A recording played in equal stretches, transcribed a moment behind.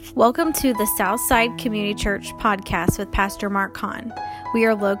Welcome to the Southside Community Church podcast with Pastor Mark Hahn. We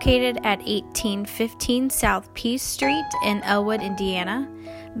are located at 1815 South Peace Street in Elwood, Indiana.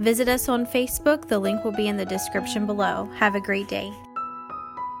 Visit us on Facebook. The link will be in the description below. Have a great day.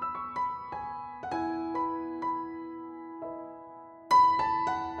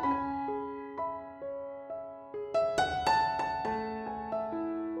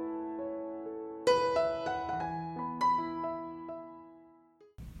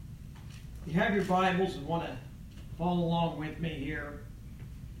 If you have your Bibles and want to follow along with me here,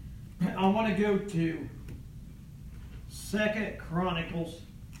 I want to go to 2 Chronicles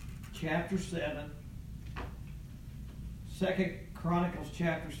chapter 7. 2 Chronicles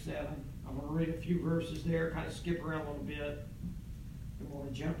chapter 7. I'm going to read a few verses there, kind of skip around a little bit. And we're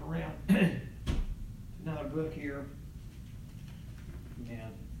going to jump around to another book here.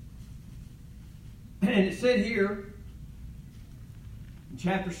 And it said here, in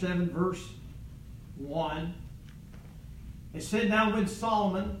chapter 7, verse 1, it said, "Now when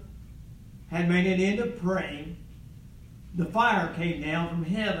Solomon had made an end of praying, the fire came down from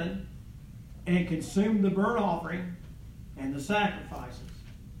heaven and consumed the burnt offering and the sacrifices.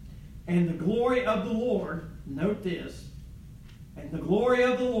 And the glory of the Lord," note this, "and the glory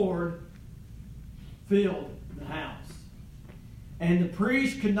of the Lord filled the house. And the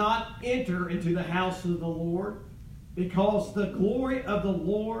priest could not enter into the house of the Lord, because the glory of the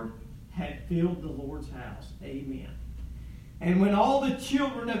Lord had filled the Lord's house." Amen. "And when all the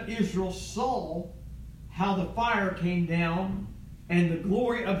children of Israel saw how the fire came down and the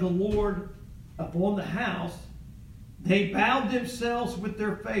glory of the Lord upon the house, they bowed themselves with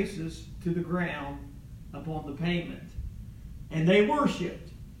their faces to the ground upon the pavement. And they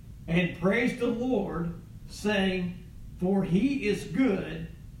worshipped and praised the Lord, saying, For he is good,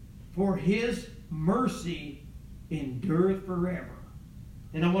 for his mercy endureth forever."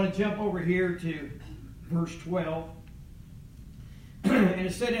 And I want to jump over here to verse 12. And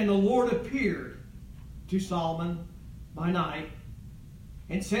it said, "And the Lord appeared to Solomon by night,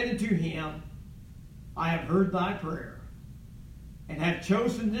 and said unto him, I have heard thy prayer, and have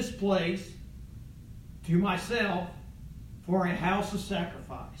chosen this place to myself for a house of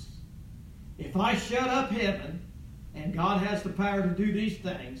sacrifice. If I shut up heaven," and God has the power to do these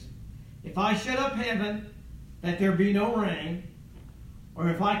things, "if I shut up heaven that there be no rain, or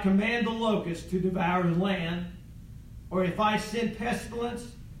if I command the locusts to devour the land, or if I send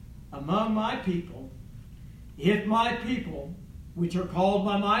pestilence among my people, if my people, which are called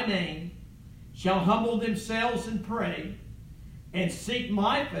by my name, shall humble themselves and pray, and seek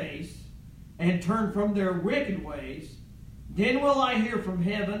my face, and turn from their wicked ways, then will I hear from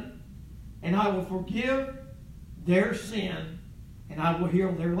heaven, and I will forgive their sin, and I will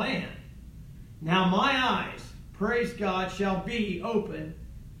heal their land. Now my eyes," praise God, "shall be open,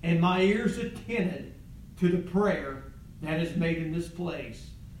 and my ears attentive to the prayer that is made in this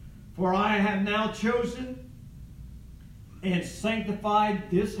place. For I have now chosen and sanctified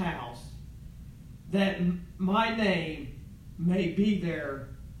this house, that my name may be there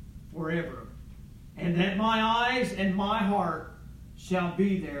forever, and that my eyes and my heart shall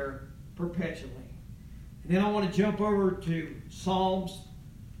be there perpetually." And then I want to jump over to Psalms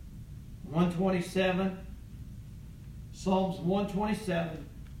 127. Psalms 127,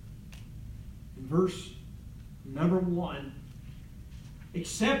 verse number 1.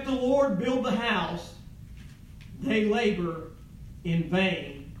 "Except the Lord build the house, they labor in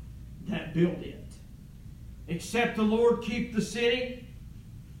vain that build it. Except the Lord keep the city,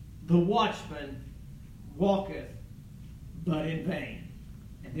 the watchman walketh but in vain."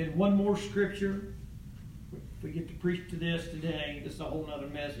 And then one more scripture. If we get to preach to this today, this is a whole other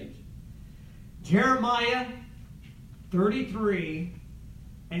message. Jeremiah 33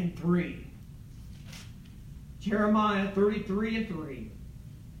 and 3. Jeremiah 33 and 3.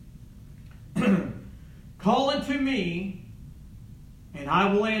 "Call unto me, and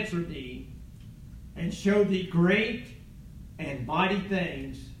I will answer thee, and show thee great and mighty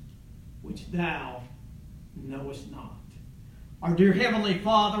things which thou knowest not." Our dear Heavenly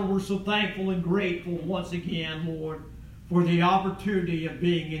Father, we're so thankful and grateful once again, Lord, for the opportunity of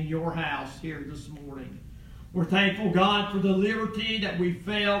being in your house here this morning. We're thankful, God, for the liberty that we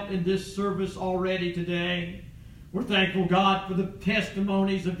felt in this service already today. We're thankful, God, for the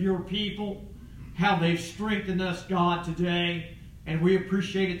testimonies of your people, how they've strengthened us, God, today, and we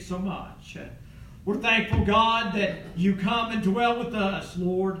appreciate it so much. We're thankful, God, that you come and dwell with us,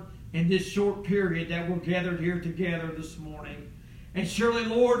 Lord, in this short period that we're gathered here together this morning. And surely,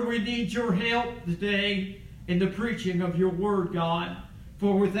 Lord, we need your help today in the preaching of your word, God.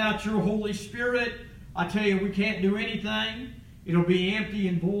 For without your Holy Spirit, I tell you, we can't do anything. It'll be empty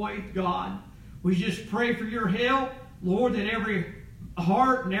and void, God. We just pray for your help, Lord, that every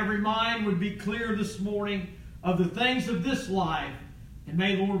heart and every mind would be clear this morning of the things of this life. And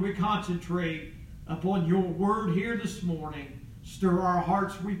may, Lord, we concentrate upon your word here this morning. Stir our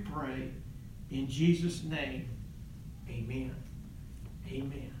hearts, we pray. In Jesus' name, amen.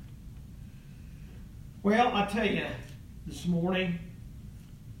 Amen. Well, I tell you, this morning,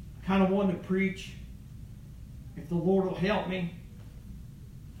 I kind of wanted to preach, if the Lord will help me,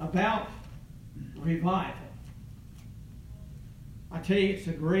 about revival. I tell you, it's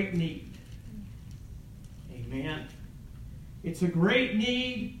a great need. Amen. It's a great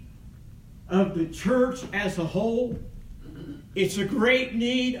need of the church as a whole. It's a great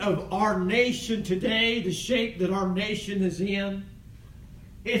need of our nation today, the shape that our nation is in.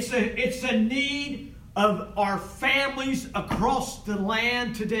 It's a need of our families across the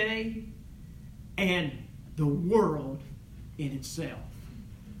land today and the world in itself.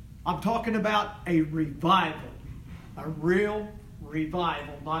 I'm talking about a revival, a real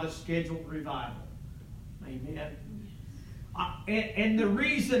revival, not a scheduled revival. Amen. And the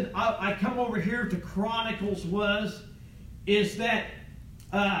reason I come over here to Chronicles is that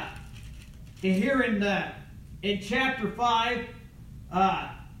here in chapter 5,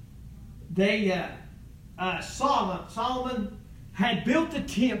 Solomon had built the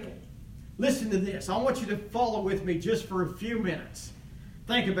temple. Listen to this. I want you to follow with me just for a few minutes.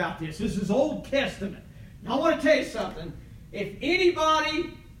 Think about this. This is Old Testament. Now, I want to tell you something. If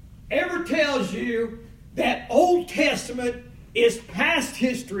anybody ever tells you that Old Testament is past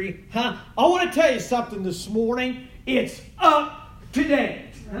history, I want to tell you something this morning. It's up to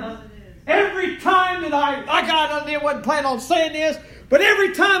date. Every time that I wasn't planning on saying this, but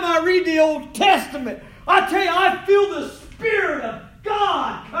every time I read the Old Testament, I tell you, I feel the Spirit of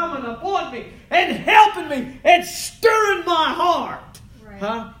God coming upon me and helping me and stirring my heart.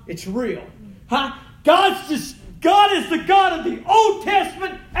 Right. It's real. God is the God of the Old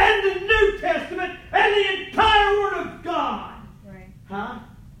Testament and the New Testament and the entire Word of God. Right. Right.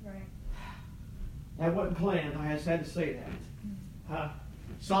 That wasn't planned. I just had to say that.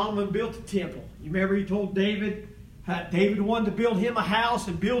 Solomon built a temple. You remember he told David, David wanted to build him a house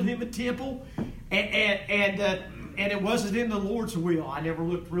and build him a temple, and it wasn't in the Lord's will. I never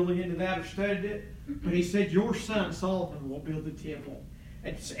looked really into that or studied it, but he said, your son Solomon will build the temple.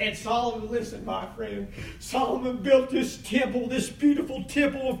 And Solomon, listen, my friend, Solomon built this temple, this beautiful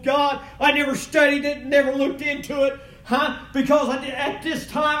temple of God. I never studied it, never looked into it, because at this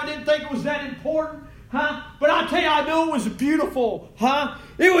time I didn't think it was that important, But I tell you, I know it was beautiful,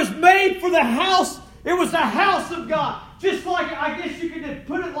 It was made for the house. It was the house of God. Just like, I guess you could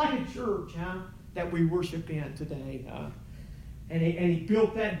put it like a church, that we worship in today, And he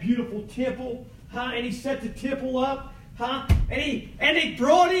built that beautiful temple, and he set the temple up, And he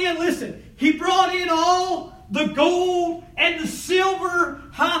brought in, listen, he brought in all the gold and the silver,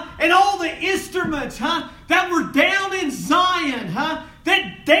 and all the instruments, that were down in Zion,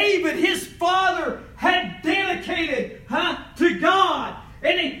 that David, his father, had dedicated, to God.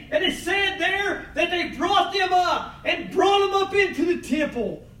 And it said there that they brought them up and brought them up into the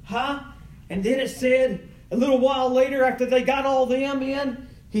temple, And then it said, a little while later, after they got all them in,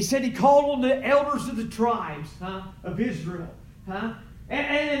 he said he called on the elders of the tribes of Israel,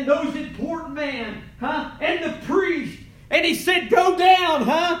 and those important men, and the priest. And he said, go down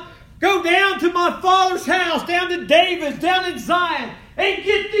to my father's house, down to David's, down in Zion, and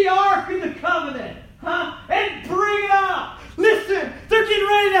get the Ark of the Covenant, and bring it up. Listen, they're getting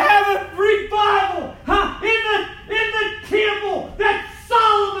ready to have a revival, in the temple that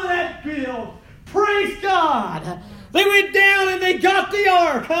Solomon had built. Praise God. They went down and they got the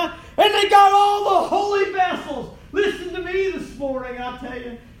ark, and they got all the holy vessels. Listen to me this morning, I tell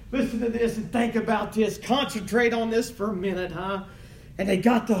you. Listen to this and think about this. Concentrate on this for a minute, And they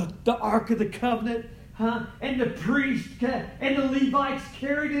got the Ark of the Covenant, and the priest and the Levites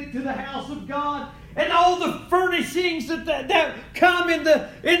carried it to the house of God. And all the furnishings that come in the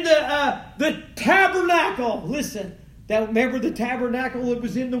tabernacle. Listen, remember the tabernacle that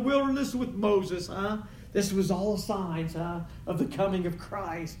was in the wilderness with Moses, This was all signs, of the coming of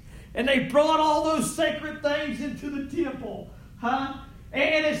Christ. And they brought all those sacred things into the temple, And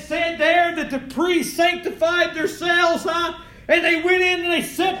it said there that the priests sanctified themselves, And they went in and they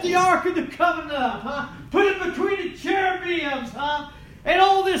set the Ark of the Covenant up, Put it between the cherubims, And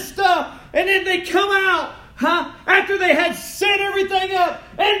all this stuff. And then they come out, After they had set everything up.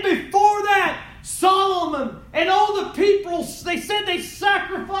 And before that, Solomon and all the people, they said they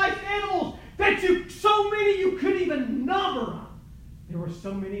sacrificed animals that so many you couldn't even number them. There were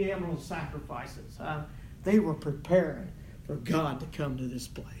so many animal sacrifices. They were preparing for God to come to this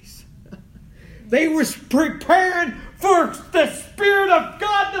place. They were preparing for the Spirit of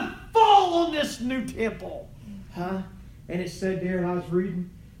God to fall on this new temple. And it said there, and I was reading,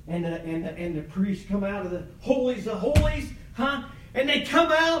 and the priests come out of the holies of holies, and they come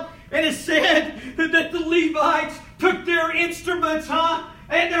out, and it said that the Levites took their instruments,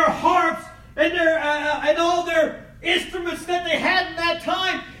 and their harps, and and all their instruments that they had in that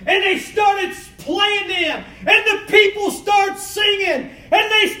time, and they started playing them, and the people start singing,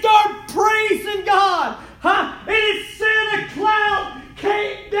 and they start praising God. And it said a cloud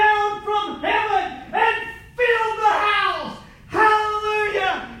came down from heaven and filled the house.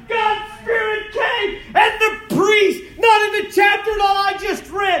 Hallelujah! God's Spirit came, and the priest, not in the chapter that I just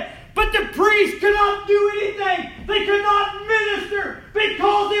read, but the priest could not do anything. They could not minister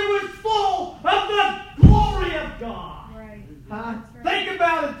because it was full of the glory of God. Right. Right. Think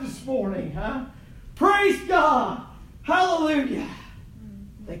about it this morning. Praise God. Hallelujah.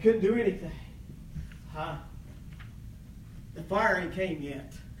 They couldn't do anything. The fire ain't came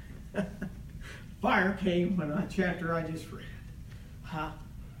yet. Fire came when that chapter I just read.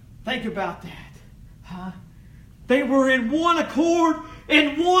 Think about that. They were in one accord,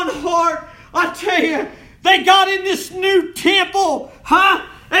 in one heart. I tell you, they got in this new temple,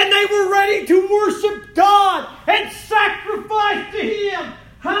 and they were ready to worship God and sacrifice to Him,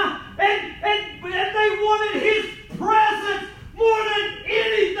 and they wanted His presence more than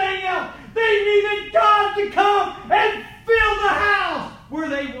anything else. They needed God to come and fill the house where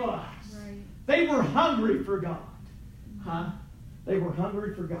they was. Right. They were hungry for God. They were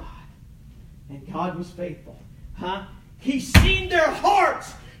hungry for God, and God was faithful. He seen their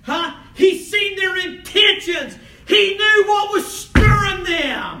hearts. He seen their intentions. He knew what was stirring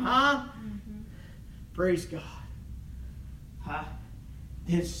them. Praise God.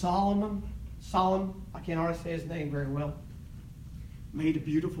 Then Solomon, I can't hardly say his name very well, made a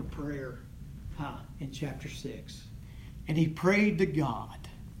beautiful prayer in chapter 6. And he prayed to God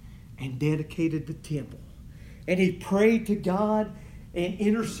and dedicated the temple. And he prayed to God in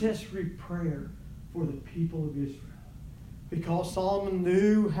intercessory prayer for the people of Israel. Because Solomon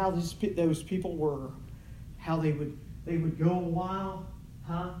knew how those people were. How they would go a while,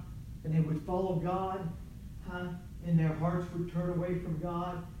 and they would follow God, and their hearts would turn away from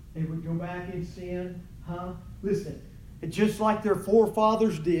God. They would go back in sin, Listen, just like their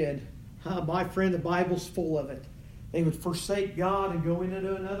forefathers did, my friend, the Bible's full of it. They would forsake God and go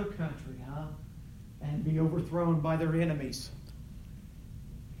into another country, and be overthrown by their enemies.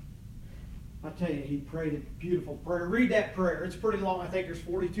 I tell you, he prayed a beautiful prayer. Read that prayer. It's pretty long. I think there's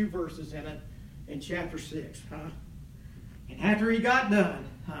 42 verses in it in chapter 6. And after he got done,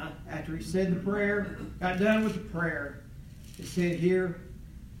 after he said the prayer, got done with the prayer, it said here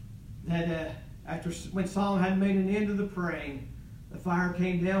that when Solomon had made an end of the praying, the fire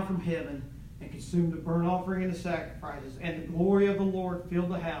came down from heaven and consumed the burnt offering and the sacrifices, and the glory of the Lord filled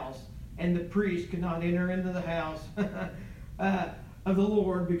the house, and the priest could not enter into the house of the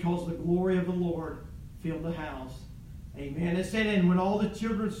Lord, because the glory of the Lord filled the house. Amen. It said, and when all the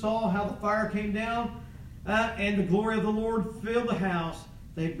children saw how the fire came down and the glory of the Lord filled the house,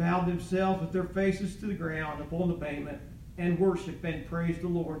 they bowed themselves with their faces to the ground upon the pavement and worshiped and praised the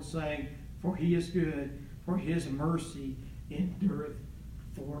Lord, saying, for He is good, for His mercy endureth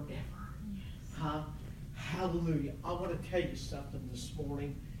forever. Yes. Hallelujah. I want to tell you something this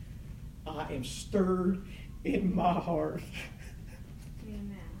morning. I am stirred in my heart.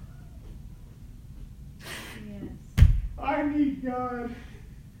 Amen. Yes. I need God.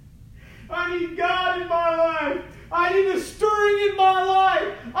 I need God in my life. I need a stirring in my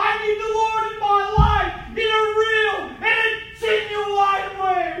life. I need the Lord in my life in a real and a genuine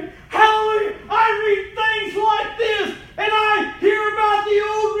way. Hallelujah. I read things like this, and I hear about the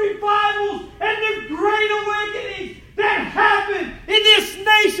old revivals and the great awakenings that happen in this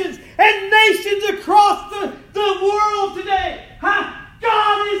nations and nations across the world today.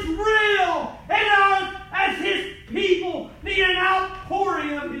 God is real, and as His people need an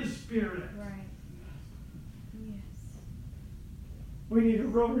outpouring of His Spirit. Right. Yes. We need a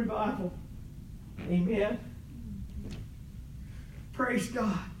real revival. Amen. Praise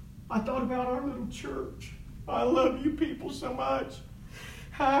God. I thought about our little church. I love you people so much.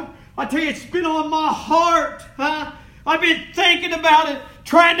 I tell you, it's been on my heart. I've been thinking about it,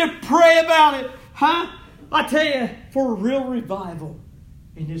 trying to pray about it. I tell you, for a real revival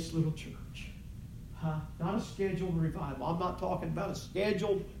in this little church. Not a scheduled revival. I'm not talking about a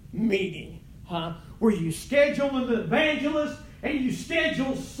scheduled meeting. Where you schedule an evangelist and you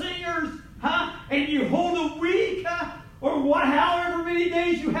schedule singers, and you hold a week, or however many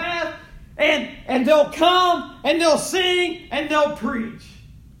days you have, and they'll come and they'll sing and they'll preach.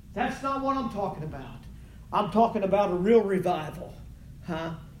 That's not what I'm talking about. I'm talking about a real revival,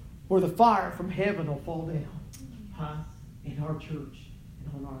 where the fire from heaven will fall down, in our church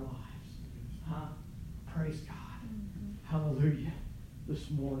and on our lives. Praise God. Hallelujah. This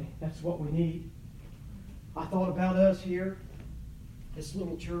morning. That's what we need. I thought about us here, this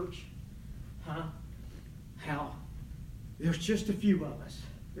little church, how there's just a few of us.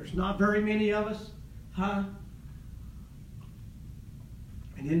 There's not very many of us,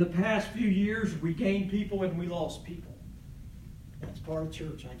 And in the past few years, we gained people and we lost people. That's part of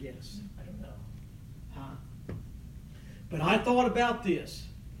church, I guess. I don't know. But I thought about this.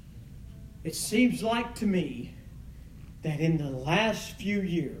 It seems like to me that in the last few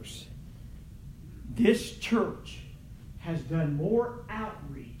years, this church has done more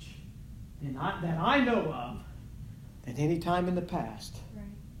outreach that I know of than any time in the past. Right.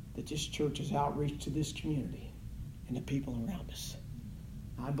 That this church has outreached to this community and the people around us.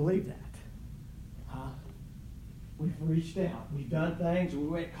 I believe that. We've reached out. We've done things. We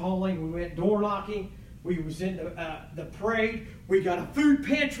went calling. We went door knocking. We was in the parade. We got a food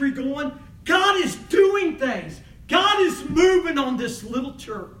pantry going. God is doing things. God is moving on this little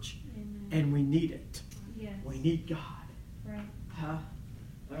church. Amen. And we need it. Yes. We need God. Right.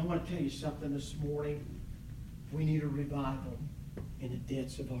 But I want to tell you something this morning. We need a revival in the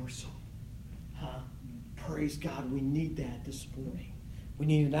depths of our soul. Praise God. We need that this morning. We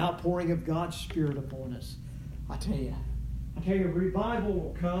need an outpouring of God's Spirit upon us. I tell you, revival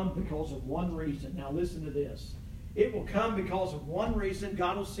will come because of one reason. Now listen to this. It will come because of one reason.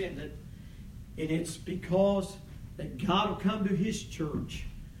 God will send it. And it's because that God will come to His church,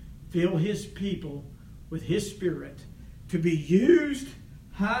 fill His people with His Spirit, to be used,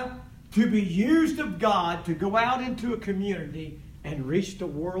 of God to go out into a community and reach the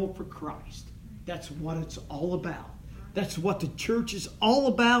world for Christ. That's what it's all about. That's what the church is all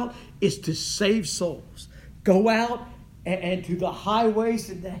about, is to save souls. Go out and to the highways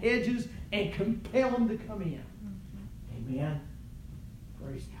and the hedges and compel them to come in. Amen.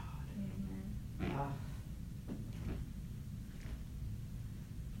 Praise God. Amen.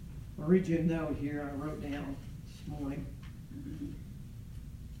 I'll read you a note here I wrote down this morning.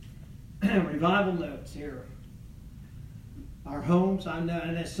 Revival notes here. Our homes, I know,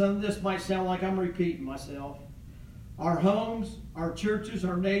 and some of this might sound like I'm repeating myself. Our homes, our churches,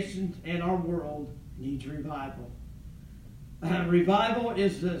 our nations, and our world needs revival. Revival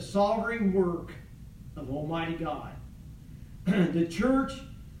is the sovereign work of Almighty God. The church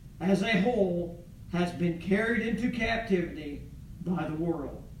as a whole has been carried into captivity by the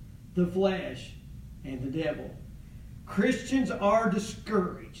world, the flesh, and the devil. Christians are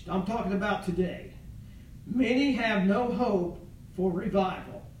discouraged. I'm talking about today. Many have no hope for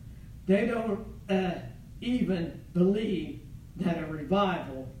revival. They don't even believe that a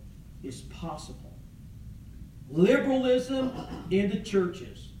revival is possible. Liberalism in the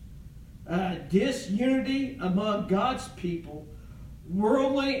churches, disunity among God's people,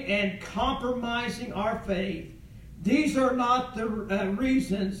 worldly and compromising our faith. These are not the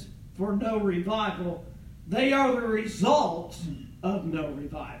reasons for no revival. They are the results of no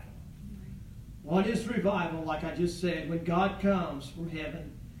revival. What is revival? Like I just said, when God comes from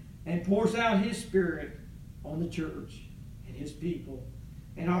heaven and pours out His Spirit on the church and His people.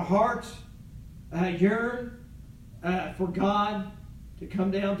 And our hearts yearn for God to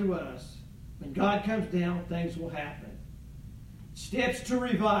come down to us. When God comes down, things will happen. Steps to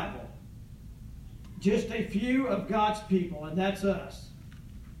revival. Just a few of God's people, and that's us.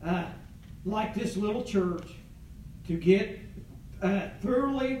 Like this little church, to get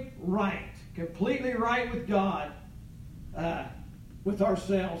thoroughly right, completely right with God, with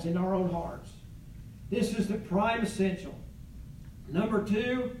ourselves in our own hearts. This is the prime essential. Number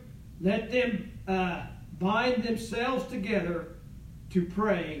 2, let them bind themselves together to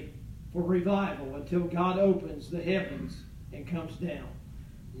pray for revival until God opens the heavens and comes down.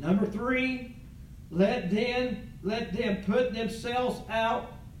 Number 3, let them put themselves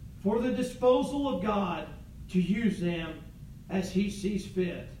out for the disposal of God to use them as He sees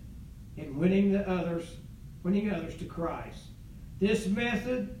fit in winning others to Christ. This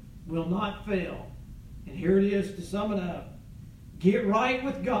method will not fail. And here it is to sum it up. Get right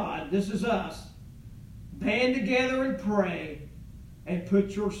with God. This is us. Band together and pray and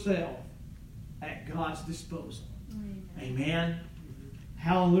put yourself at God's disposal. Amen. Amen.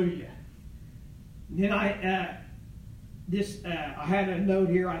 Hallelujah. Then I had a note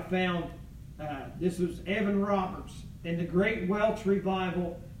here I found. This was Evan Roberts in the Great Welsh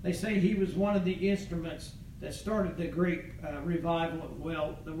Revival. They say he was one of the instruments that started the great revival of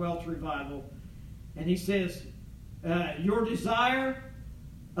the Welsh revival. And he says, your desire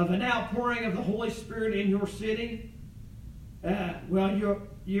of an outpouring of the Holy Spirit in your city,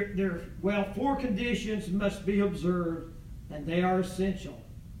 four conditions must be observed, and they are essential.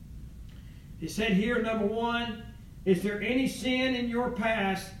 He said here, number one, is there any sin in your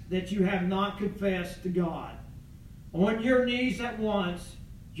past that you have not confessed to God? On your knees at once,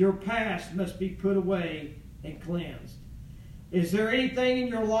 your past must be put away and cleansed. Is there anything in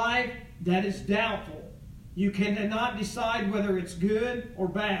your life that is doubtful? You cannot decide whether it's good or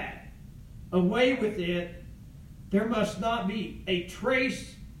bad. Away with it. There must not be a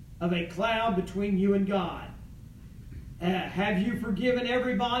trace of a cloud between you and God. Have you forgiven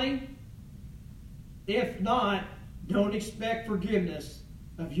everybody? If not, don't expect forgiveness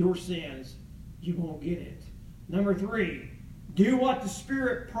of your sins. You won't get it. Number three, do what the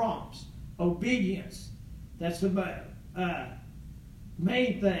Spirit prompts. Obedience. That's the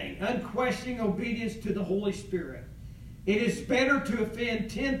main thing. Unquestioning obedience to the Holy Spirit. It is better to offend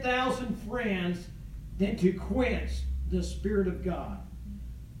 10,000 friends than to quench the Spirit of God.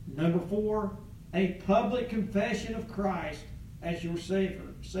 Number four, a public confession of Christ as your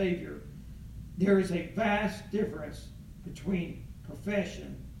Savior. There is a vast difference between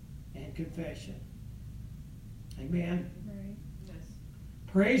profession and confession. Amen. Right. Yes.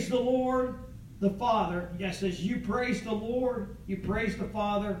 Praise the Lord, the Father. Yes, as you praise the Lord, you praise the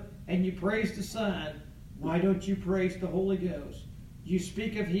Father, and you praise the Son. Why don't you praise the Holy Ghost? You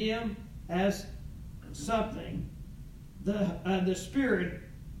speak of Him as something. The Spirit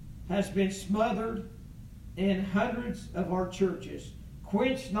has been smothered in hundreds of our churches.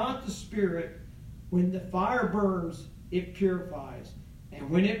 Quench not the Spirit. When the fire burns, it purifies. And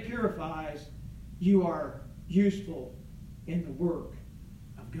when it purifies, you are useful in the work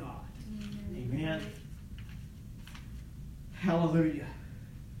of God. Amen. Amen. Hallelujah.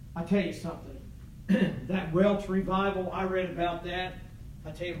 I tell you something. That Welsh revival, I read about that.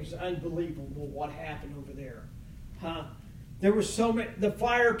 I tell you, it was unbelievable what happened over there. There was so many. The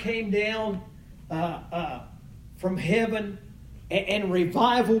fire came down from heaven, and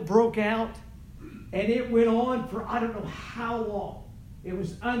revival broke out. And it went on for I don't know how long. It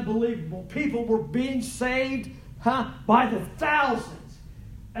was unbelievable. People were being saved by the thousands.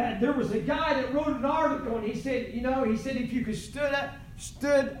 There was a guy that wrote an article, and he said, if you could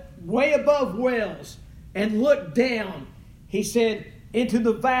stood way above Wales and looked down, he said, into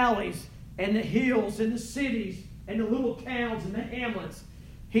the valleys and the hills and the cities and the little towns and the hamlets.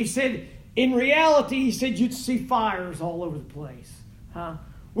 He said, in reality, he said, you'd see fires all over the place.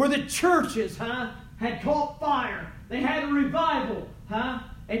 Where the churches, had caught fire. They had a revival,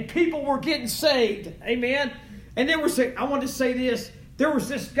 and people were getting saved. Amen. And I want to say this. There was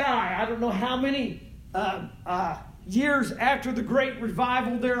this guy, I don't know how many years after the great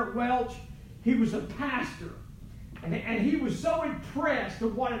revival there at Welch, he was a pastor. And he was so impressed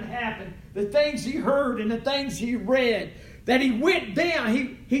with what had happened, the things he heard and the things he read, that he went down.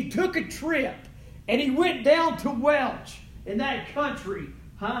 He took a trip, and he went down to Welch in that country,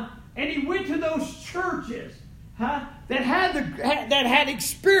 and he went to those churches, that had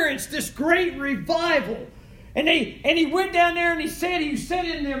experienced this great revival. And he went down there, and he sat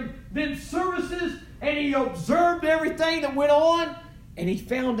in them services, and he observed everything that went on, and he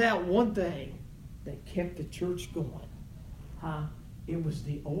found out one thing that kept the church going. It was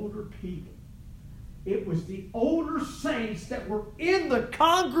the older people. It was the older saints that were in the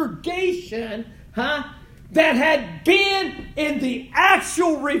congregation, that had been in the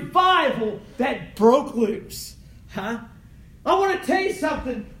actual revival that broke loose. I want to tell you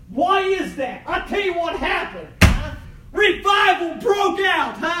something. Why is that? I'll tell you what happened. Revival broke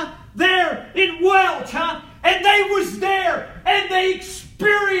out there in Welch. And they was there. And they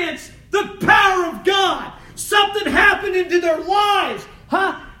experienced the power of God. Something happened into their lives.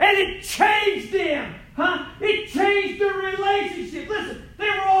 And it changed them. It changed their relationship. Listen, they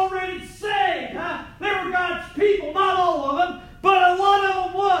were already saved. They were God's people. Not all of them, but a lot of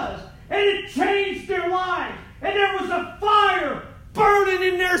them was. And it changed their lives. And there was a fire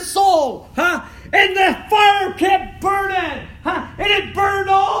burning in their soul. And the fire kept burning. And it burned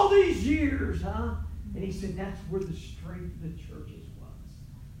all these years. And he said that's where the strength of the churches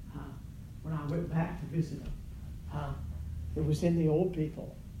was. When I went back to visit them, it was in the old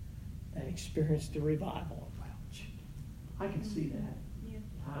people that experienced the revival of Welch. I can see that.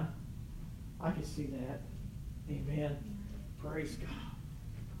 Yeah. I can see that. Amen. Praise God.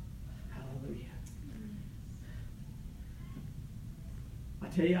 Hallelujah. I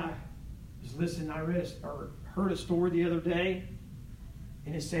tell you, I was listening, I read or heard a story the other day,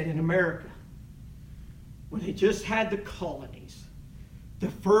 and it said in America, when they just had the colonies, the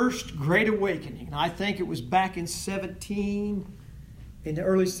first Great Awakening, and I think it was back in the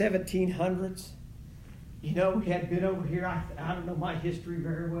early 1700s. You know, we had been over here. I don't know my history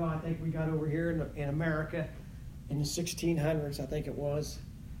very well. I think we got over here in America in the 1600s, I think it was,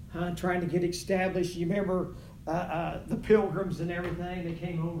 trying to get established. You remember the Pilgrims and everything? They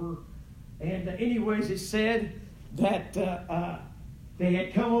came over. And anyways, it said that they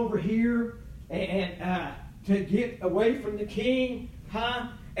had come over here and to get away from the king,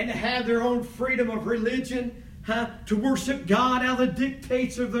 and to have their own freedom of religion, to worship God out of the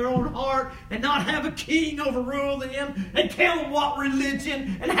dictates of their own heart and not have a king overrule them and tell them what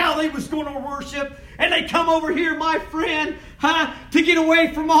religion and how they was going to worship. And they come over here, my friend, to get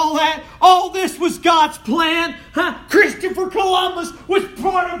away from all that. All this was God's plan. Christopher Columbus was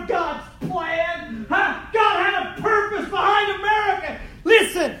part of God's plan. God had a purpose behind America.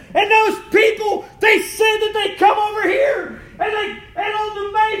 Listen, and those people, they said that they come over here and on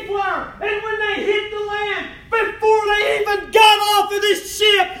the Mayflower, and when they hit the land, before they even got off of this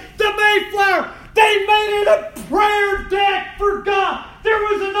ship, the Mayflower, they made it a prayer deck for God. There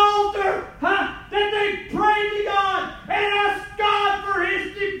was an altar that they prayed to God and asked God for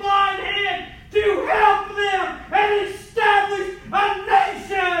His divine hand to help them and establish a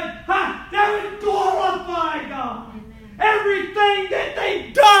nation that would glorify God. Everything that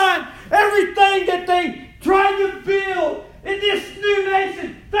they've done, everything that they tried to build in this new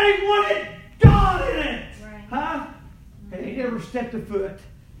nation, they wanted God in it. Right. And they never stepped a foot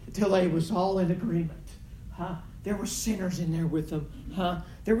until they was all in agreement. There were sinners in there with them.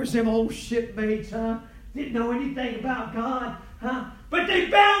 There was them old shipmates. Didn't know anything about God. But they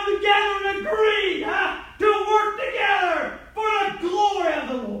bound together and agreed to work together for the glory of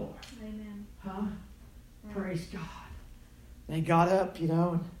the Lord. Amen. Praise God. They got up,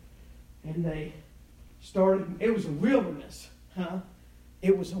 and they started. It was a wilderness.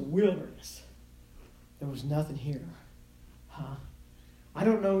 It was a wilderness. There was nothing here. I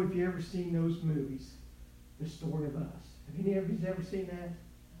don't know if you ever seen those movies, The Story of Us. Have any of you ever seen that?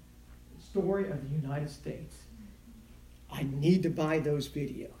 The Story of the United States. I need to buy those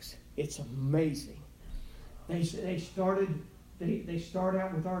videos. It's amazing. They start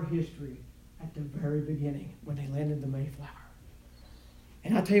out with our history at the very beginning when they landed the Mayflower.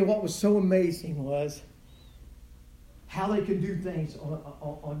 And I tell you what was so amazing was how they could do things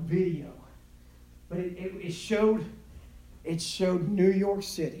on video. But it showed New York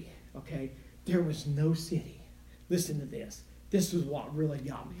City. Okay, there was no city. Listen to this. This is what really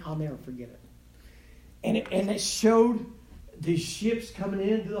got me. I'll never forget it. And it showed these ships coming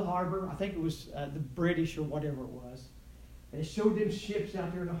into the harbor. I think it was the British or whatever it was. And it showed them ships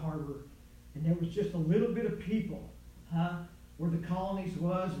out there in the harbor. And there was just a little bit of people, where the colonies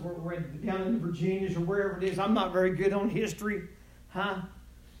was, where down in the Virginias or wherever it is. I'm not very good on history,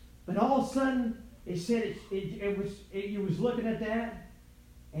 But all of a sudden, it said you was looking at that,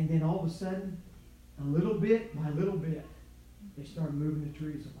 and then all of a sudden, a little bit by little bit, they started moving the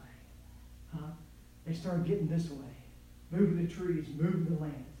trees away. They started getting this way, moving the trees, moving the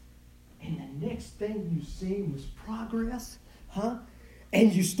land. And the next thing you seen was progress,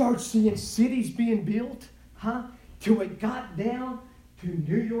 And you start seeing cities being built, till it got down to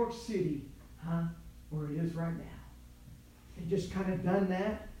New York City, where it is right now. It just kind of done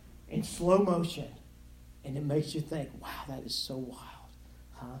that in slow motion. And it makes you think, wow, that is so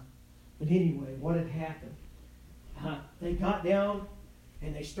wild. But anyway, what had happened? They got down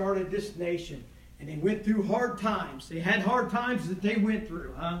and they started this nation. And they went through hard times. They had hard times that they went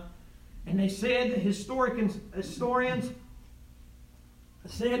through. And they said, the historians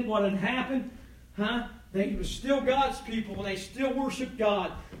said what had happened. They were still God's people and they still worshiped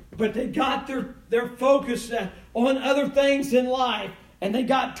God. But they got their focus on other things in life. And they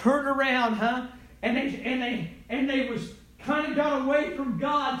got turned around, And they was kind of got away from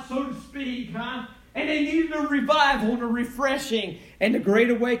God, so to speak, And they needed a revival and a refreshing. And the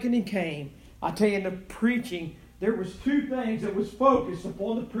Great Awakening came. I tell you, in the preaching, there was two things that was focused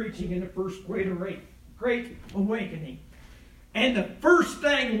upon the preaching in the first Great Awakening. And the first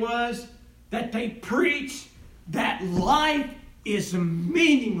thing was that they preached that life is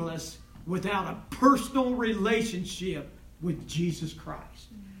meaningless without a personal relationship with Jesus Christ.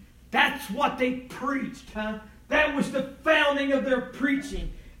 That's what they preached. That was the founding of their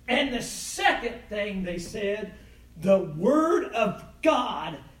preaching. And the second thing they said, the Word of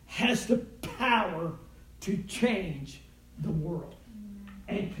God has the power to change the world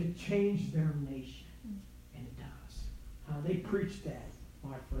and to change their nation. And it does. They preached that,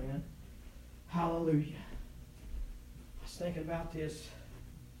 my friend. Hallelujah. I was thinking about this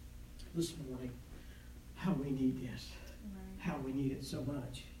morning. how we need this. How we need it so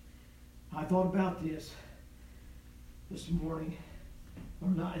much. I thought about this morning, or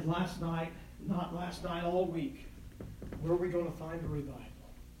not last night, all week. Where are we going to find a revival?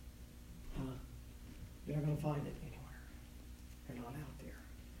 You're not going to find it anywhere. They're not out there.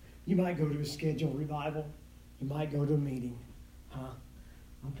 You might go to a scheduled revival. You might go to a meeting.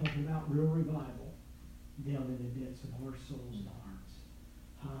 I'm talking about real revival down in the depths of our souls and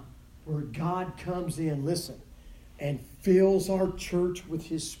hearts. Where God comes in, listen, and fills our church with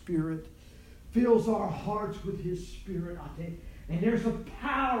His Spirit, fills our hearts with His Spirit, I think. And there's a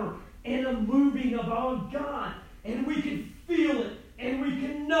power and a moving of our God, and we can feel it, and we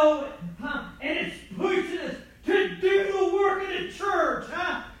can know it, and it's pushing us to do the work of the church,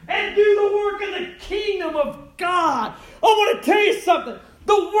 and do the work of the kingdom of God. I want to tell you something.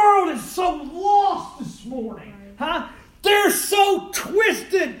 The world is so lost this morning. They're so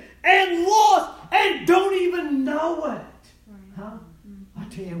twisted and lost and don't even know it. I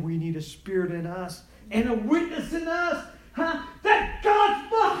tell you, we need a spirit in us and a witness in us that God's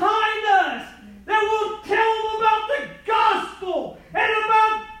behind us, that will tell them about the gospel and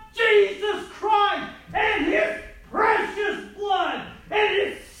about Jesus Christ and His precious blood and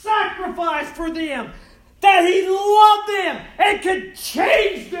His sacrifice for them, that He loved them and could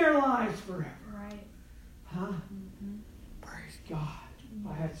change their lives forever. Right. Praise God.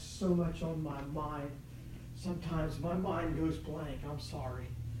 I had so much on my mind. Sometimes my mind goes blank. I'm sorry.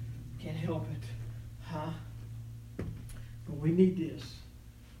 Can't help it. But we need this.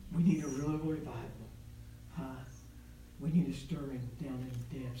 We need a real revival. We need a stirring down in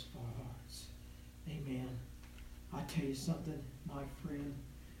the depths of our hearts. Amen. I tell you something, my friend.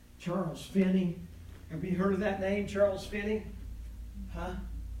 Charles Finney. Have you heard of that name, Charles Finney?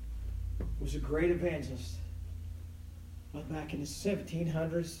 Was a great evangelist. But back in the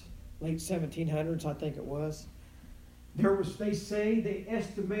 1700s, late 1700s, I think it was, they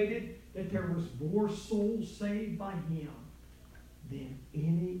estimated that there was more souls saved by him than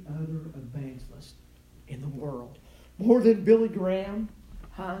any other evangelist in the world. More than Billy Graham,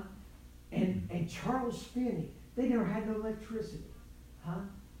 and Charles Finney. They never had no electricity,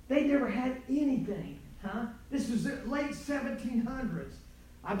 They never had anything, This was the late 1700s,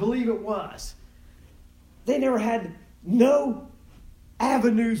 I believe it was. They never had no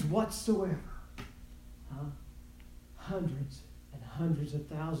avenues whatsoever. Hundreds and hundreds of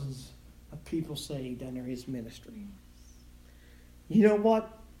thousands of people saved under his ministry. You know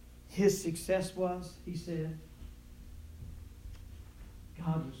what his success was? He said,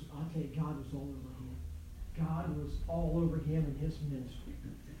 God was all over him. God was all over him and his ministry.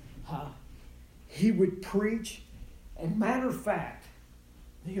 He would preach, and matter of fact,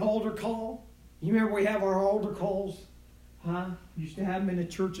 the altar call, you remember we have our altar calls? Used to have them in the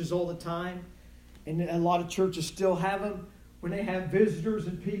churches all the time. And a lot of churches still have them. When they have visitors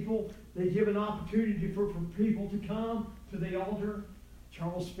and people, they give an opportunity for people to come to the altar.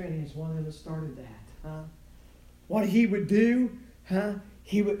 Charles Finney is one of them that started that. What he would do,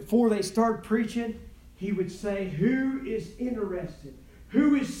 before they start preaching, he would say, who is interested?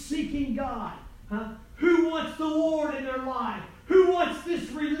 Who is seeking God? Who wants the Lord in their life? Who wants this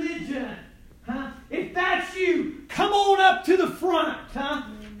religion? If that's you, come on up to the front. Come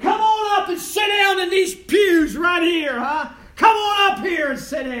on up and sit down in these pews right here. Come on up here and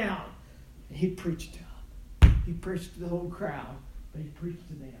sit down. And he preached to them. He preached to the whole crowd, but he preached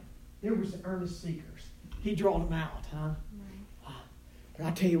to them. There was the earnest seekers. He drawed them out. But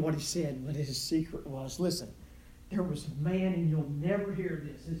I'll tell you what he said, what his secret was. Listen, there was a man, and you'll never hear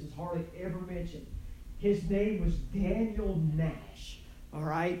this. This is hardly ever mentioned. His name was Daniel Nash. All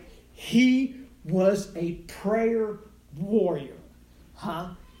right? He was a prayer warrior.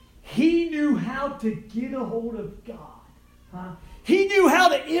 He knew how to get a hold of God. He knew how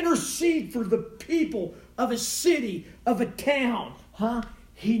to intercede for the people of a city, of a town.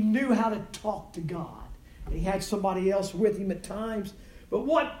 He knew how to talk to God. He had somebody else with him at times. But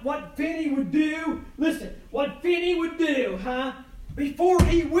what Finney would do, listen, what Finney would do, before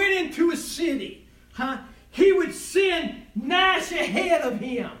he went into a city, he would send Nash ahead of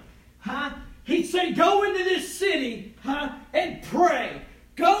him. He'd say, go into this city, and pray.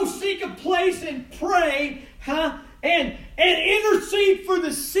 Go seek a place and pray, and intercede for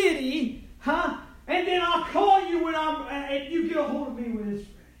the city, and then I'll call you and you get a hold of me when it's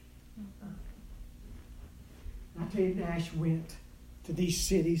ready. I tell you, Nash went to these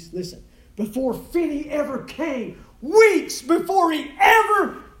cities. Listen, before Finney ever came, weeks before he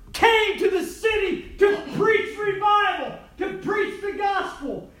ever came to the city to preach revival, to preach the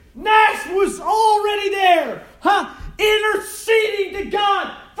gospel, Nash was already there, interceding to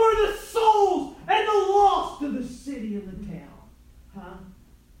God for the souls and the lost of the city and the town. Huh?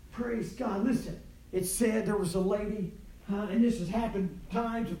 Praise God. Listen, it said there was a lady, and this has happened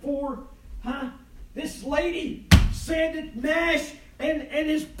times before. This lady said that Nash and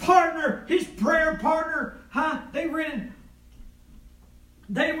his partner, his prayer partner, they rented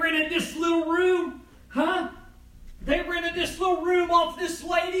this little room, They rented this little room off this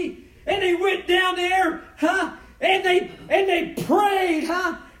lady, and they went down there, and they prayed,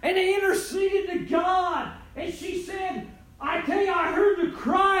 and they interceded to God. And she said, I tell you, I heard the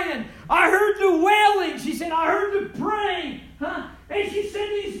crying, I heard the wailing. She said, I heard the praying, And she said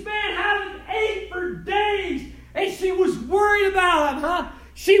these men haven't ate for days, and she was worried about them,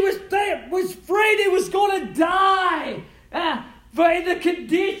 She was afraid they was going to die by the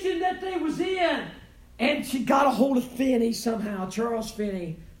condition that they was in. And she got a hold of Finney somehow, Charles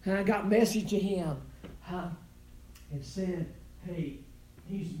Finney. I got a message to him. And said, hey,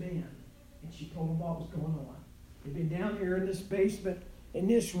 these men. And she told him what was going on. They've been down here in this basement, in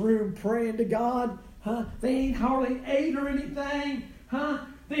this room, praying to God. They ain't hardly ate or anything.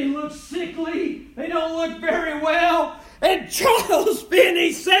 They look sickly. They don't look very well. And Charles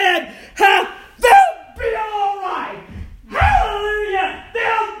Finney said, they'll be all right. Hallelujah.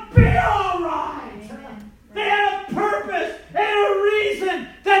 They'll be all right. They had a purpose and a reason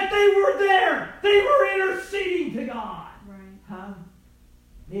that they were there. They were interceding to God. Right.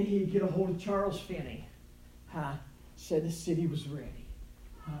 Then he'd get a hold of Charles Finney. Said the city was ready.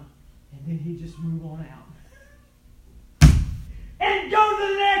 And then he'd just move on out. And go to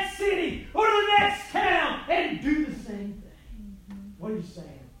the next city or the next town and do the same thing. Mm-hmm. What are you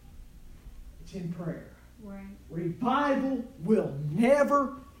saying? It's in prayer. Right. Revival will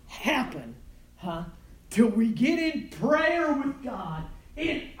never happen, till we get in prayer with God,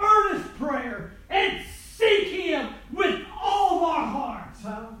 in earnest prayer, and seek Him with all of our hearts.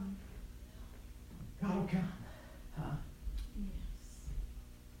 God will come. Yes.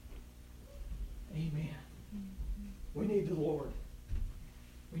 Amen. Mm-hmm. We need the Lord.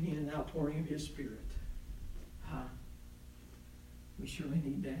 We need an outpouring of His Spirit. We surely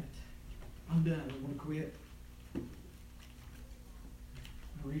need that. I'm done. I want to quit. I'll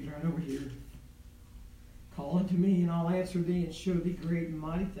read right over here. Call unto me, and I'll answer thee, and show thee great and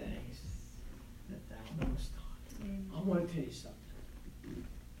mighty things that thou knowest not. I want to tell you something.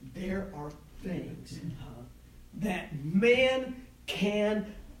 There are things that man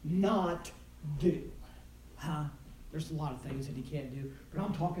cannot do. There's a lot of things that he can't do, but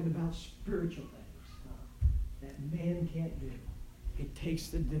I'm talking about spiritual things that man can't do. It takes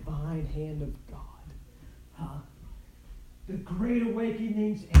the divine hand of God. The great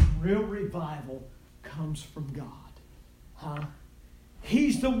awakenings and real revival comes from God.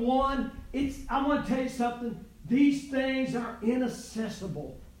 He's the one. I want to tell you something. These things are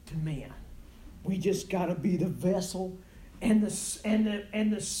inaccessible to man. We just got to be the vessel and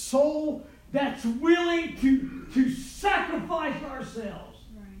the soul that's willing to sacrifice ourselves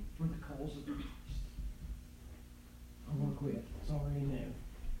for the cause of Christ. I want to quit. It's already new.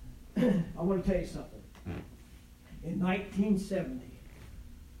 I want to tell you something. In 1970,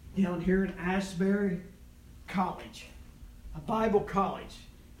 down here in Asbury College, a Bible college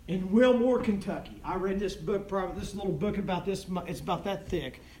in Wilmore, Kentucky. I read this book, this little book about this. It's about that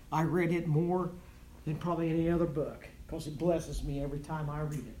thick. I read it more than probably any other book because it blesses me every time I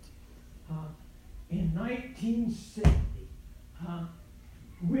read it. In 1970,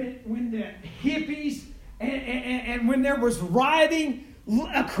 when the hippies and when there was rioting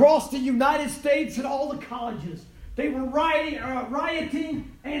across the United States at all the colleges, they were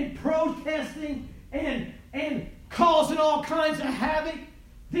rioting and protesting and causing all kinds of havoc.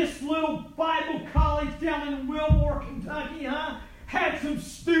 This little Bible college down in Wilmore, Kentucky, had some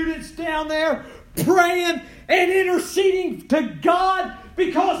students down there praying and interceding to God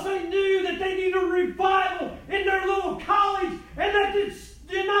because they knew that they needed a revival in their little college and that the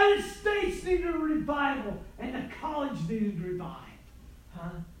United States needed a revival and the college needed revived.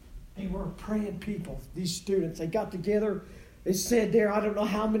 They were praying people, these students. They got together. It said there, I don't know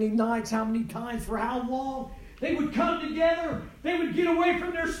how many nights, how many times, for how long. They would come together. They would get away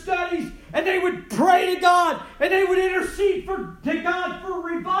from their studies and they would pray to God and they would intercede to God for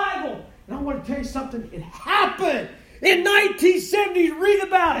revival. And I want to tell you something. It happened in 1970. Read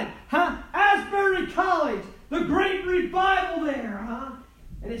about it. Asbury College, the great revival there.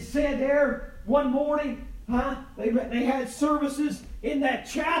 And it said there one morning, they had services in that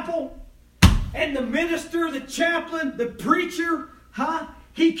chapel. And the minister, the chaplain, the preacher,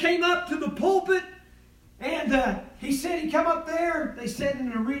 he came up to the pulpit. And he said he come up there, they said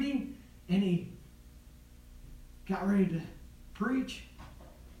in a reading, and he got ready to preach.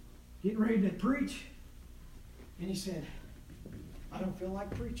 getting ready to preach. And he said, I don't feel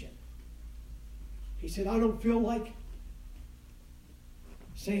like preaching. He said, I don't feel like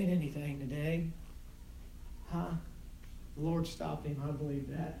saying anything today. The Lord stopped him. I believe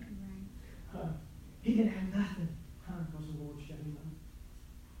that. He didn't have nothing. Because the Lord shut him up.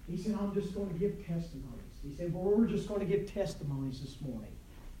 He said, I'm just going to give testimonies. He said, well, we're just going to give testimonies this morning.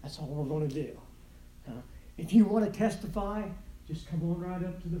 That's all we're going to do. If you want to testify, just come on right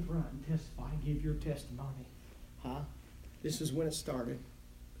up to the front and testify and give your testimony. This is when it started.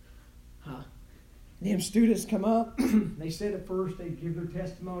 Them students come up. They said at first they'd give their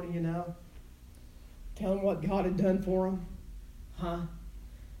testimony, tell them what God had done for them.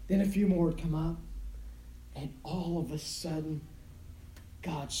 Then a few more would come up. And all of a sudden,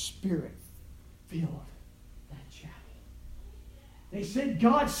 God's Spirit filled that chapel. They said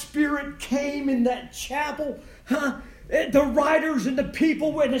God's Spirit came in that chapel. The writers and the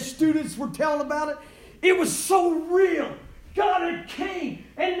people and the students were telling about it. It was so real. God had came.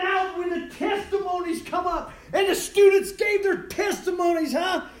 And now when the testimonies come up and the students gave their testimonies,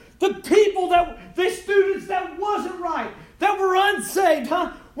 the students that wasn't right, that were unsaved,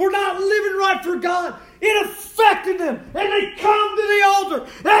 were not living right for God. It affected them. And they come to the altar.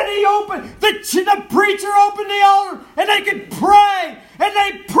 And the preacher opened the altar. And they could pray. And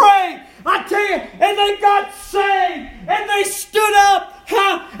they prayed. I tell you. And they got saved. And they stood up.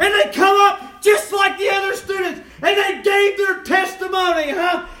 And they come up just like the other students. And they gave their testimony.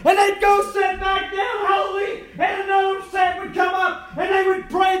 And they'd go sit back down. Hallelujah. And another set would come up. And they would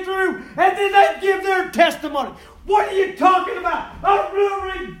pray through. And then they'd give their testimony. What are you talking about? A real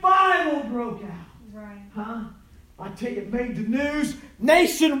revival broke out. Right. I tell you, it made the news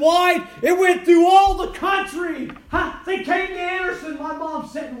nationwide. It went through all the country. They came to Anderson. My mom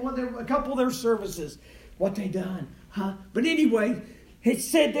sat in a couple of their services. What they done. But anyway, it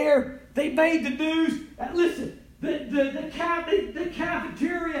said there, they made the news. Listen, the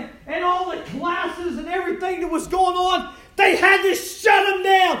cafeteria and all the classes and everything that was going on, they had to shut them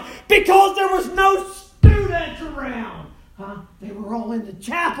down because there was no students around. They were all in the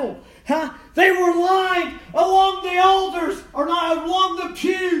chapel. They were lined along the altars, or not along the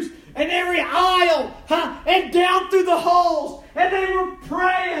pews, and every aisle, and down through the halls. And they were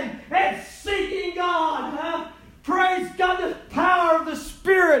praying and seeking God. Praise God, the power of the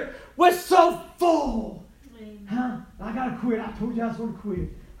Spirit was so full. I got to quit. I told you I was going to quit.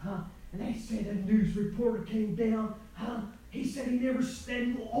 And they said a news reporter came down. He said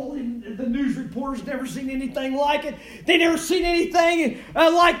the news reporters never seen anything like it. They never seen anything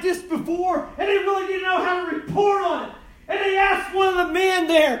like this before. And they really didn't know how to report on it. And they asked one of the men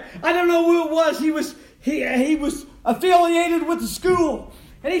there. I don't know who it was. He was affiliated with the school.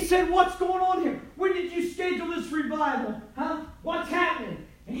 And he said, what's going on here? When did you schedule this revival? What's happening?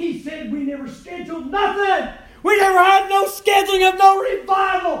 And he said, we never scheduled nothing. We never had no scheduling of no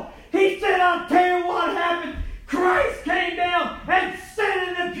revival. He said, I'll tell you what happened. Christ came down and sat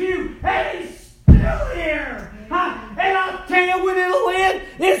in the pew, and He's still here. And I'll tell you when it'll end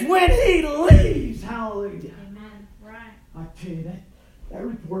is when He leaves. Hallelujah. Amen. Right. I tell you that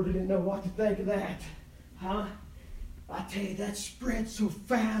reporter didn't know what to think of that. I tell you, that spread so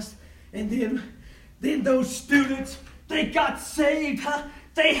fast. And then those students, they got saved.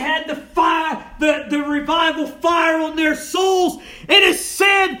 They had the fire, the revival fire on their souls. And it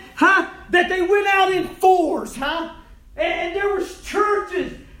said, that they went out in fours, And there was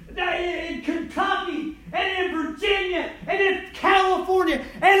churches in Kentucky and in Virginia and in California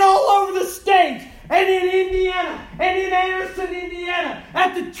and all over the states and in Indiana and in Anderson, Indiana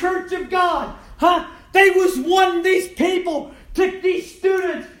at the Church of God. They was wanting these people, these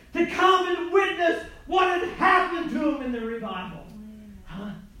students, to come and witness what had happened to them in the revival.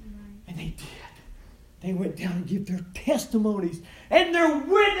 And they did. They went down and gave their testimonies and their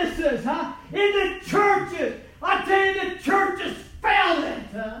witnesses, in the churches. I tell you, the churches felt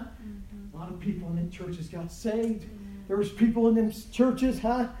it. A lot of people in the churches got saved. There was people in them churches,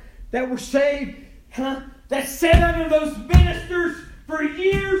 that were saved, that sat under those ministers for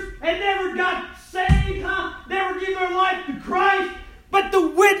years and never got saved, never gave their life to Christ. But the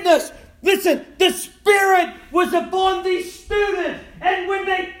witness, listen, the Spirit was upon these students. And when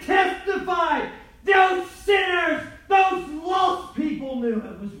they testified, those sinners, those lost people knew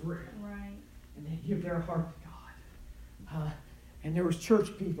it was real. Right. And they give their heart to God. And there was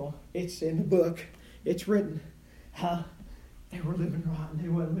church people. It's in the book. It's written. They were living right and they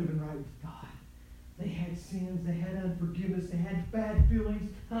weren't living right with God. They had sins. They had unforgiveness. They had bad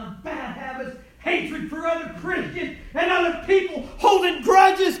feelings, bad habits, hatred for other Christians and other people, holding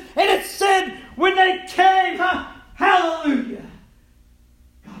grudges. And it said when they came, hallelujah,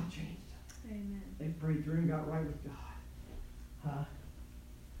 God changed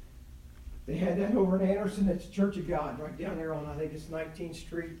They had that over in Anderson. That's Church of God right down there on, I think it's 19th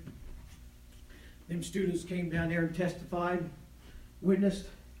Street. Them students came down there and testified, witnessed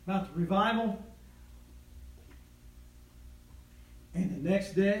about the revival. And the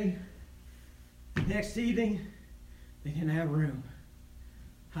next day, the next evening, they didn't have room.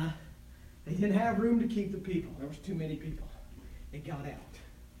 They didn't have room to keep the people. There was too many people. It got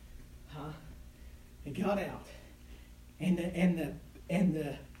out. It got out. And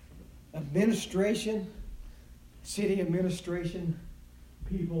the administration, city administration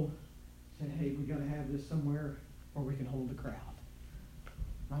people said, hey, we got to have this somewhere where we can hold the crowd.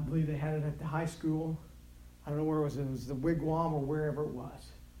 I believe they had it at the high school. I don't know where it was. It was the Wigwam or wherever it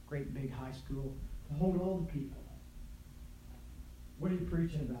was. Great big high school to hold all the people. What are you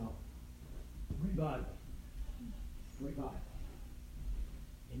preaching about? Revival. Revival.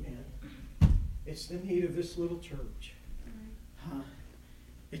 Amen. It's the need of this little church.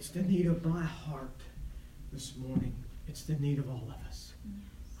 It's the need of my heart this morning. It's the need of all of us.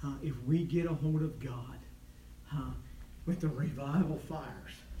 If we get a hold of God with the revival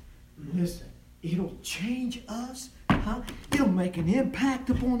fires, listen, it'll change us. It'll make an impact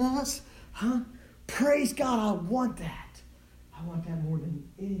upon us. Praise God, I want that. I want that more than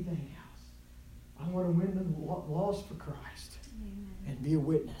anything else. I want to win the lost for Christ. Amen. And be a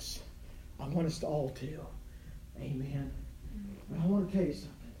witness. I want us to all tell. Amen. But I want to tell you something.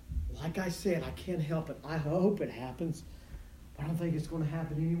 Like I said, I can't help it. I hope it happens. But I don't think it's going to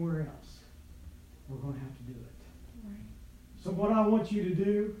happen anywhere else. We're going to have to do it. Right. So what I want you to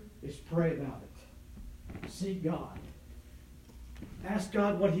do is pray about it. Seek God. Ask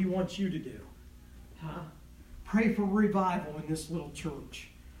God what He wants you to do. Pray for revival in this little church.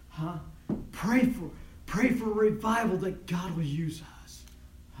 Pray for revival that God will use us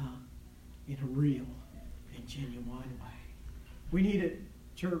in a real and genuine way. We need it,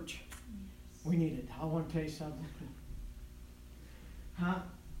 church. We need it. I want to tell you something.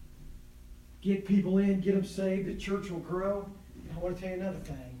 Get people in, get them saved, the church will grow. And I want to tell you another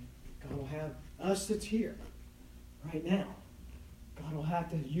thing. God will have us that's here right now. God will have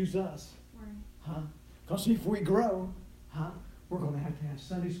to use us. Because if we grow, we're going to have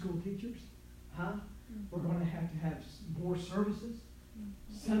Sunday school teachers. We're going to have more services.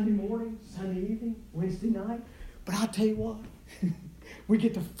 Sunday morning, Sunday evening, Wednesday night. But I'll tell you what, we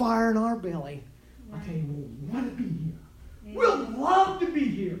get the fire in our belly. I'll tell you, we'll want to be here. We'll love to be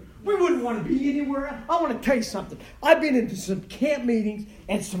here. We wouldn't want to be anywhere else. I want to tell you something. I've been into some camp meetings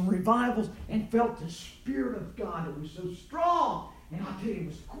and some revivals and felt the Spirit of God. It was so strong. And I'll tell you, it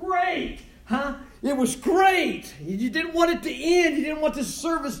was great. It was great. You didn't want it to end. You didn't want the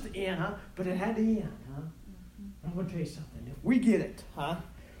service to end, but it had to end. I want to tell you something. If we get it,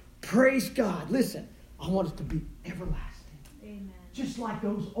 praise God. Listen, I want it to be everlasting. Amen. Just like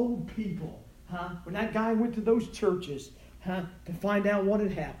those old people. When that guy went to those churches to find out what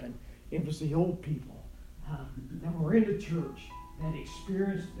had happened, it was the old people that were in the church that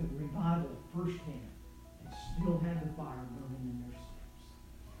experienced the revival firsthand and still had the fire burning in their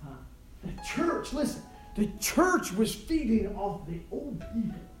souls. The church, listen, the church was feeding off the old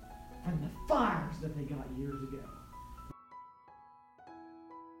people from the fires that they got years ago.